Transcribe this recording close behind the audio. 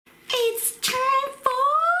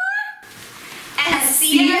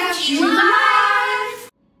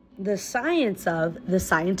The science of the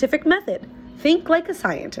scientific method. Think like a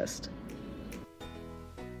scientist.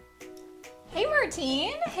 Hey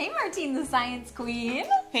Martine! Hey Martine, the science queen!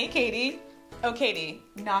 Hey Katie. Oh Katie,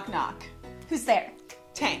 knock knock. Who's there?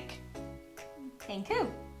 Tank. Thank who?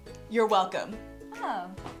 You're welcome. Oh,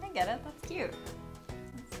 I get it. That's cute.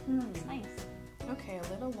 That's nice. Okay,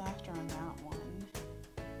 a little laughter on that one.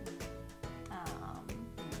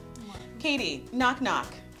 Katie, knock knock.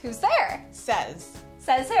 Who's there? Says.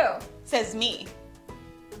 Says who? Says me.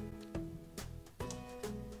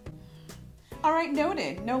 All right,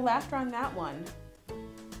 noted. No laughter on that one.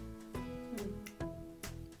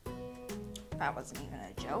 That wasn't even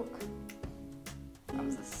a joke. That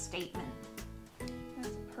was a statement.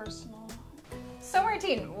 That's personal. So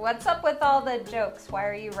Martine, what's up with all the jokes? Why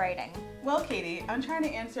are you writing? Well, Katie, I'm trying to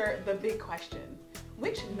answer the big question.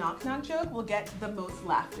 Which knock knock joke will get the most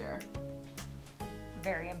laughter?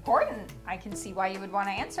 Very important. I can see why you would want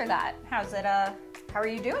to answer that. How are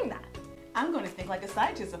you doing that? I'm going to think like a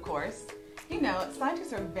scientist, of course. You know,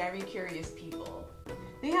 scientists are very curious people.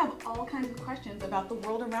 They have all kinds of questions about the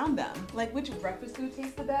world around them, like which breakfast food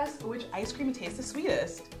tastes the best or which ice cream tastes the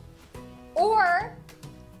sweetest. Or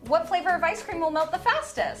what flavor of ice cream will melt the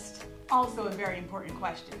fastest? Also a very important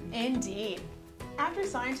question. Indeed. After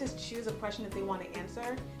scientists choose a question that they want to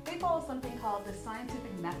answer, they follow something called the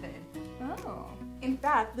scientific method. Oh. In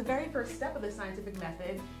fact, the very first step of the scientific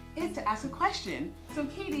method is to ask a question. So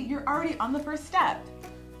Katie, you're already on the first step.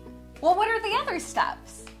 Well, what are the other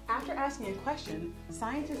steps? After asking a question,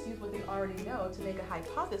 scientists use what they already know to make a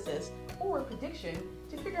hypothesis or prediction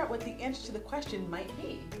to figure out what the answer to the question might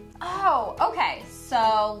be. Oh, okay.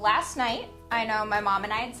 So last night, I know my mom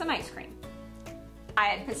and I had some ice cream. I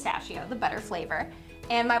had pistachio, the better flavor,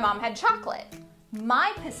 and my mom had chocolate.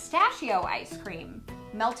 My pistachio ice cream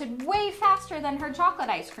melted way faster than her chocolate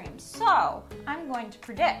ice cream. So I'm going to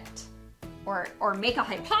predict or make a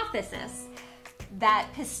hypothesis that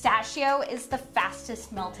pistachio is the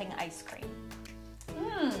fastest melting ice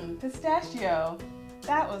cream. Pistachio.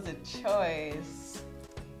 That was a choice.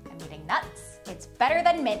 I'm eating nuts. It's better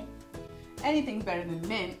than mint. Anything's better than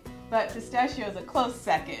mint, but pistachio is a close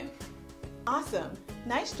second. Awesome.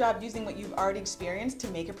 Nice job using what you've already experienced to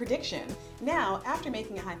make a prediction. Now, after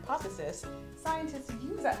making a hypothesis, scientists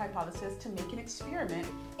use that hypothesis to make an experiment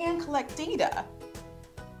and collect data.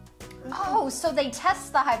 Oh, so they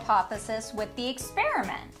test the hypothesis with the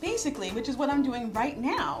experiment. Basically, which is what I'm doing right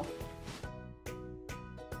now.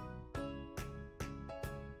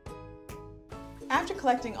 After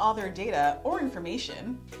collecting all their data or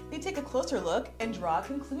information, they take a closer look and draw a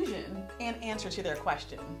conclusion and answer to their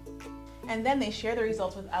question. And then they share the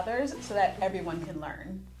results with others so that everyone can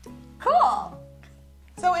learn. Cool!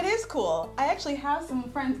 So it is cool. I actually have some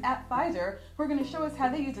friends at Pfizer who are going to show us how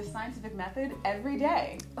they use the scientific method every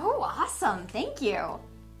day. Oh, awesome. Thank you. All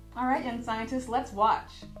right, young scientists, let's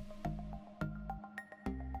watch.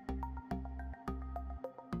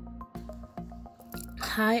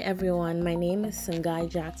 Hi everyone, my name is Sangai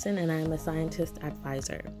Jackson and I am a scientist at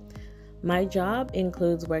Pfizer. My job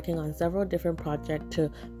includes working on several different projects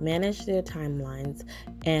to manage their timelines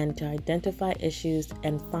and to identify issues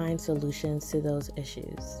and find solutions to those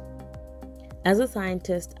issues. As a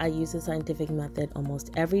scientist, I use the scientific method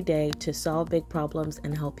almost every day to solve big problems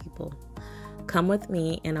and help people. Come with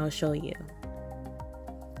me and I'll show you.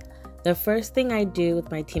 The first thing I do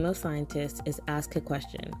with my team of scientists is ask a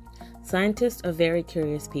question. Scientists are very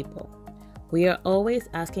curious people. We are always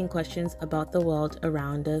asking questions about the world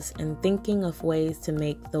around us and thinking of ways to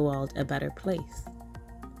make the world a better place.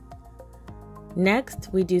 Next,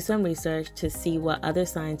 we do some research to see what other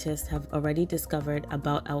scientists have already discovered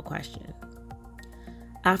about our question.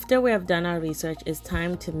 After we have done our research, it's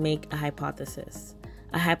time to make a hypothesis.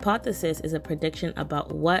 A hypothesis is a prediction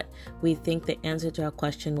about what we think the answer to our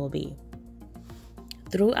question will be.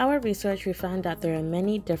 Through our research, we found that there are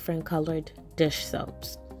many different colored dish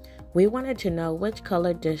soaps. We wanted to know which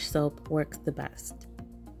colored dish soap works the best.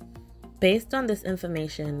 Based on this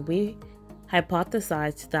information, we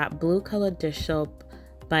hypothesized that blue colored dish soap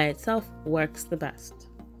by itself works the best.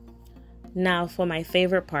 Now for my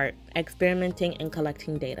favorite part, experimenting and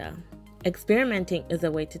collecting data. Experimenting is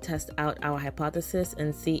a way to test out our hypothesis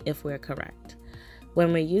and see if we're correct.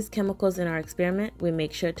 When we use chemicals in our experiment, we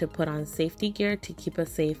make sure to put on safety gear to keep us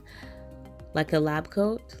safe, like a lab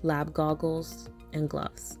coat, lab goggles, and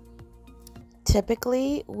gloves.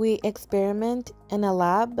 Typically, we experiment in a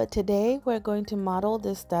lab, but today we're going to model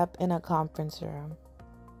this step in a conference room.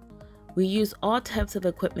 We use all types of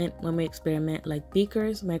equipment when we experiment, like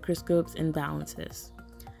beakers, microscopes, and balances.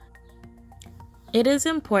 It is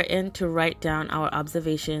important to write down our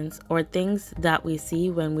observations or things that we see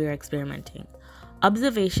when we are experimenting.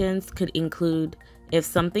 Observations could include if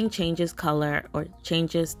something changes color or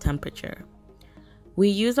changes temperature. We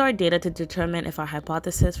use our data to determine if our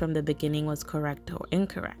hypothesis from the beginning was correct or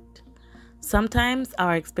incorrect. Sometimes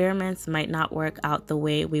our experiments might not work out the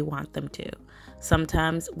way we want them to.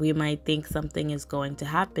 Sometimes we might think something is going to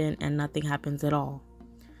happen and nothing happens at all.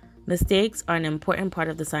 Mistakes are an important part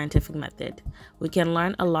of the scientific method. We can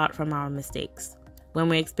learn a lot from our mistakes.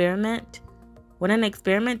 When an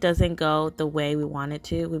experiment doesn't go the way we want it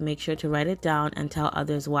to, we make sure to write it down and tell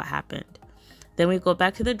others what happened. Then we go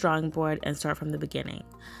back to the drawing board and start from the beginning.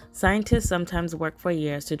 Scientists sometimes work for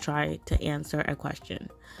years to try to answer a question.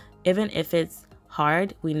 Even if it's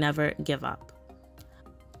hard, we never give up.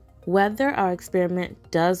 Whether our experiment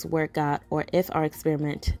does work out or if our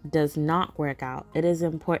experiment does not work out, it is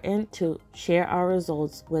important to share our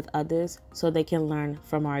results with others so they can learn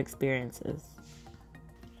from our experiences.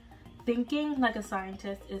 Thinking like a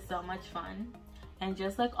scientist is so much fun, and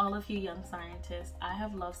just like all of you young scientists, I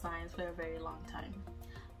have loved science for a very long time.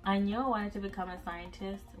 I knew I wanted to become a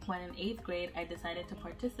scientist when in 8th grade I decided to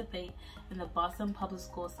participate in the Boston Public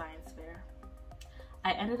School Science Fair.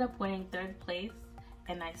 I ended up winning 3rd place,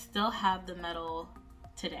 and I still have the medal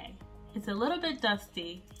today. It's a little bit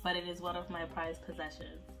dusty, but it is one of my prized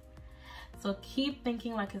possessions. So keep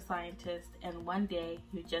thinking like a scientist, and one day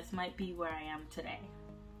you just might be where I am today.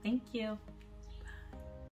 Thank you.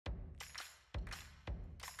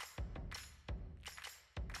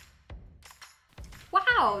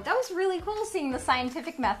 Wow, that was really cool seeing the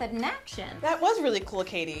scientific method in action. That was really cool,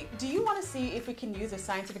 Katie. Do you want to see if we can use a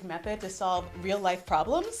scientific method to solve real-life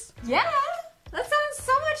problems? Yeah, that sounds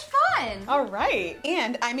so much fun. All right,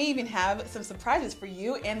 and I may even have some surprises for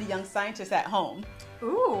you and the young scientists at home.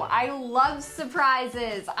 Ooh, I love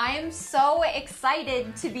surprises. I am so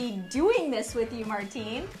excited to be doing this with you,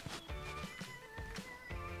 Martine.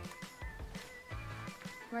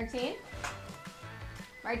 Martine?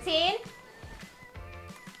 Martine?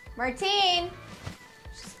 Martine!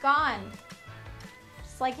 She's gone.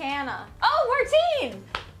 Just like Hannah. Oh, Martine!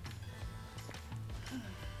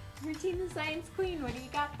 Martine the Science Queen, what do you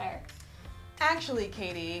got there? Actually,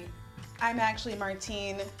 Katie, I'm actually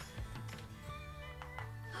Martine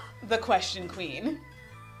the Question Queen.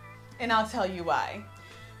 And I'll tell you why.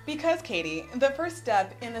 Because, Katie, the first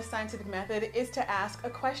step in the scientific method is to ask a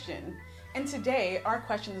question. And today, our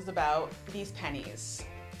question is about these pennies.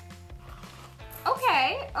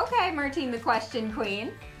 Okay, Martine the Question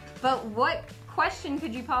Queen. But what question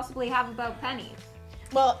could you possibly have about pennies?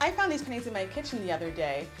 Well, I found these pennies in my kitchen the other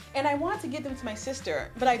day, and I want to give them to my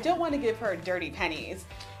sister, but I don't want to give her dirty pennies.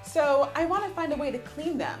 So I want to find a way to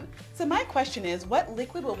clean them. So my question is, what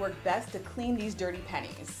liquid will work best to clean these dirty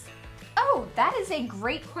pennies? Oh, that is a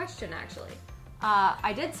great question, actually.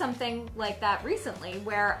 I did something like that recently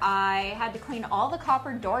where I had to clean all the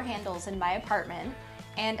copper door handles in my apartment,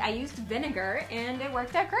 and I used vinegar, and it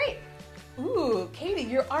worked out great. Ooh, Katie,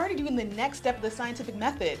 you're already doing the next step of the scientific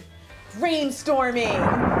method. Brainstorming!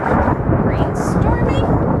 Brainstorming?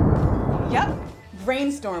 Yep,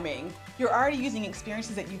 brainstorming. You're already using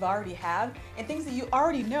experiences that you've already had and things that you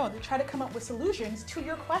already know to try to come up with solutions to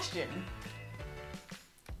your question.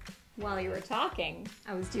 While you were talking,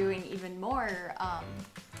 I was doing even more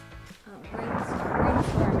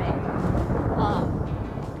brainstorming.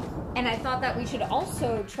 And I thought that we should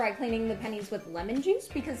also try cleaning the pennies with lemon juice,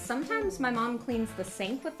 because sometimes my mom cleans the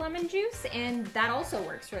sink with lemon juice, and that also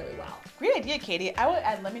works really well. Great idea, Katie. I will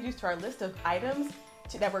add lemon juice to our list of items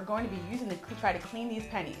that we're going to be using to try to clean these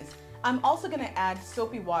pennies. I'm also going to add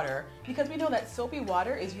soapy water, because we know that soapy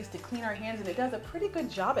water is used to clean our hands, and it does a pretty good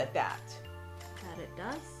job at that. That it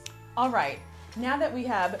does. All right, now that we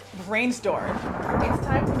have brainstormed, it's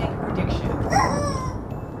time to make a prediction.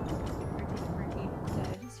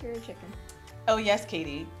 You're a chicken. Oh yes,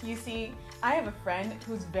 Katie. You see, I have a friend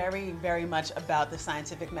who's very, very much about the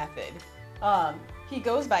scientific method. He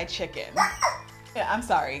goes by Chicken. Yeah, I'm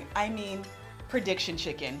sorry. I mean Prediction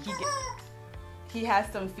Chicken. He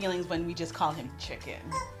has some feelings when we just call him Chicken.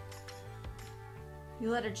 You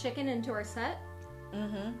let a chicken into our set?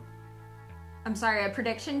 Mm-hmm. I'm sorry, a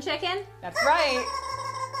prediction chicken? That's right.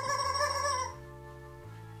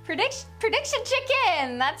 Prediction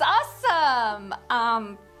chicken! That's awesome!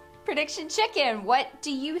 Prediction chicken, what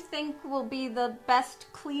do you think will be the best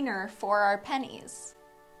cleaner for our pennies?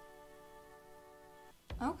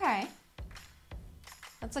 Okay.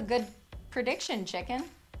 That's a good prediction, chicken.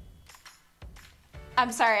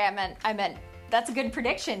 I'm sorry, I meant, that's a good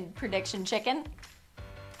prediction, chicken.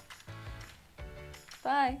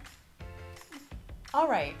 Bye. All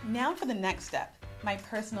right, now for the next step. my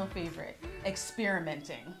personal favorite,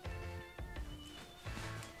 experimenting.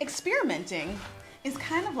 Experimenting is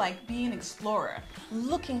kind of like being an explorer,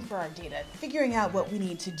 looking for our data, figuring out what we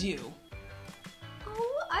need to do.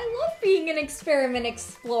 Oh, I love being an experiment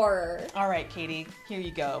explorer. All right, Katie, here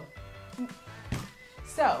you go.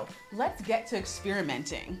 So, let's get to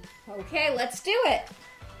experimenting. Okay, let's do it.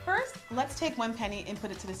 First, let's take one penny and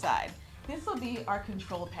put it to the side. This will be our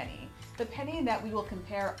control penny, the penny that we will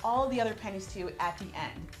compare all the other pennies to at the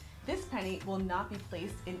end. This penny will not be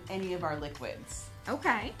placed in any of our liquids.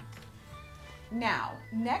 Okay. Now,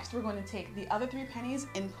 next we're going to take the other 3 pennies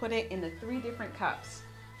and put it in the 3 different cups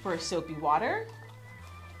for soapy water,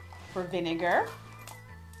 for vinegar,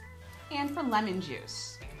 and for lemon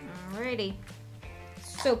juice. Alrighty.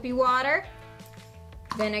 Soapy water,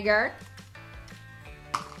 vinegar,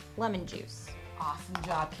 lemon juice. Awesome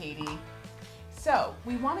job, Katie. So,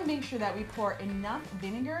 we want to make sure that we pour enough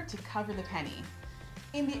vinegar to cover the penny.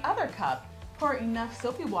 In the other cup, pour enough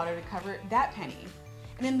soapy water to cover that penny.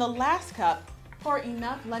 And in the last cup, pour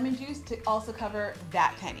enough lemon juice to also cover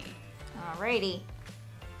that penny. Alrighty.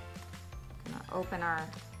 Gonna open our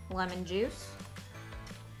lemon juice.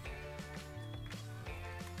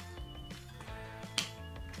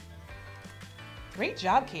 Great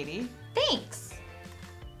job, Katie. Thanks.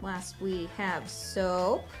 Last we have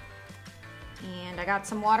soap. And I got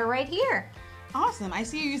some water right here. Awesome. I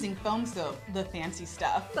see you're using foam soap, the fancy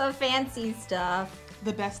stuff. The fancy stuff.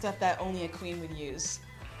 The best stuff that only a queen would use.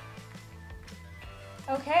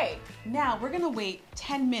 Okay, now we're gonna wait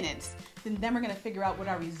 10 minutes, and then we're gonna figure out what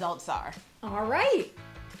our results are. All right.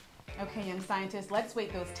 Okay, young scientists, let's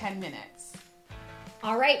wait those 10 minutes.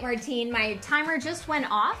 All right, Martine, my timer just went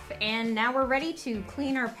off, and now we're ready to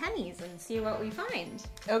clean our pennies and see what we find.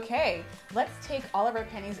 Okay, let's take all of our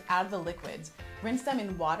pennies out of the liquids, rinse them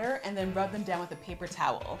in water, and then rub them down with a paper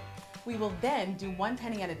towel. We will then do 1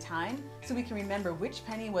 penny at a time so we can remember which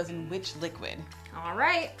penny was in which liquid. All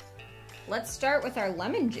right. Let's start with our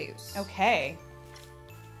lemon juice. Okay.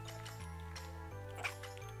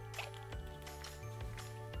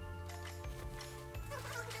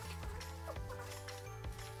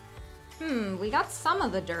 We got some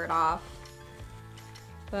of the dirt off,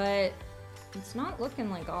 but it's not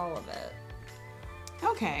looking like all of it.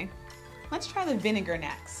 Okay, let's try the vinegar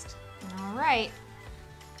next. All right.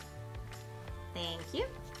 Thank you.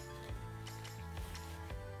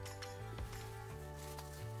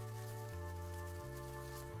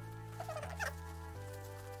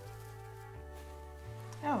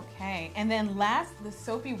 Okay, and then last, the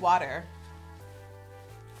soapy water.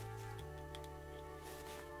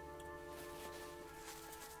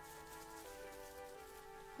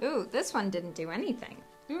 Ooh, this one didn't do anything.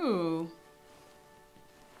 Ooh.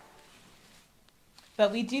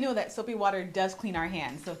 But we do know that soapy water does clean our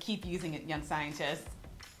hands, so keep using it, young scientists.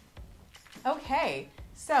 Okay,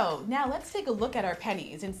 so now let's take a look at our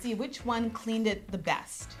pennies and see which one cleaned it the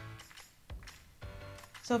best.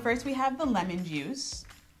 So first we have the lemon juice.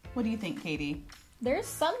 What do you think, Katie? There's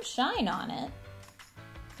some shine on it.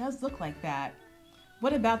 It does look like that.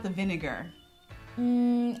 What about the vinegar?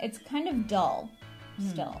 It's kind of dull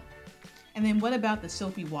still. And then what about the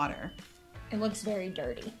soapy water? It looks very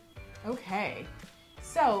dirty. Okay,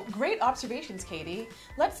 so great observations, Katie.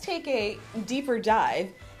 Let's take a deeper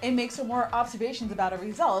dive and make some more observations about our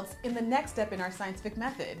results in the next step in our scientific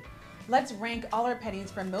method. Let's rank all our pennies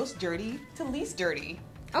from most dirty to least dirty.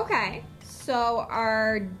 Okay, so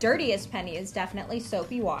our dirtiest penny is definitely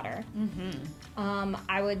soapy water.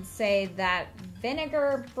 I would say that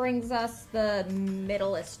vinegar brings us the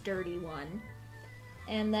middleest dirty one.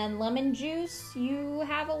 And then lemon juice, you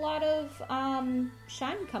have a lot of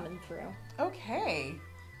shine coming through. Okay,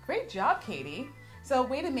 great job, Katie. So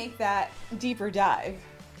way to make that deeper dive.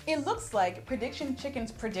 It looks like Prediction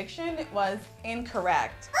Chicken's prediction was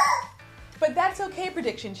incorrect. But that's okay,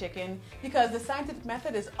 Prediction Chicken, because the scientific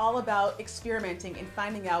method is all about experimenting and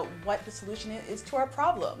finding out what the solution is to our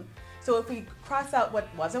problem. So if we cross out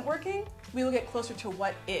what wasn't working, we will get closer to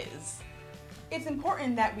what is. It's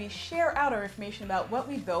important that we share out our information about what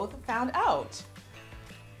we both found out.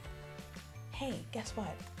 Hey, guess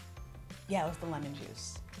what? Yeah, it was the lemon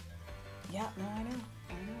juice. Yeah, no, I know.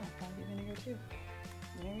 Probably vinegar too.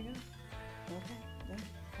 There we go. Okay. Yeah.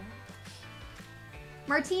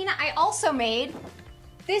 Martine, I also made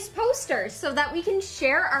this poster so that we can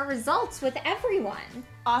share our results with everyone.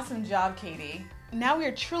 Awesome job, Katie. Now we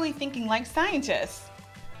are truly thinking like scientists.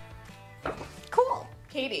 Cool.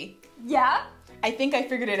 Katie, Yeah? I think I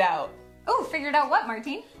figured it out. Oh, figured out what,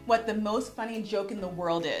 Martine? What the most funny joke in the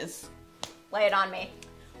world is. Lay it on me.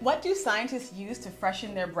 What do scientists use to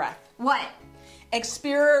freshen their breath? What?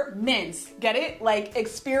 Experiments. Get it? Like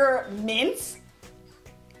experiments?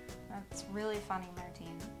 That's really funny,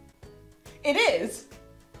 Martine. It is.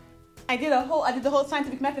 I did the whole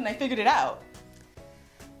scientific method and I figured it out.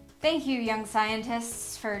 Thank you, young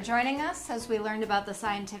scientists, for joining us as we learned about the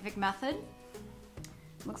scientific method.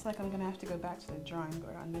 Looks like I'm gonna have to go back to the drawing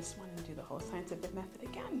board on this one and do the whole scientific method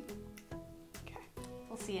again. Okay.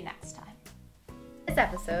 We'll see you next time. This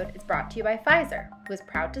episode is brought to you by Pfizer, who is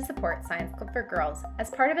proud to support Science Club for Girls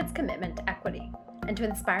as part of its commitment to equity and to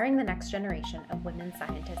inspiring the next generation of women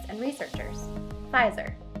scientists and researchers.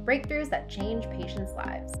 Pfizer, breakthroughs that change patients'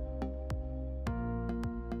 lives.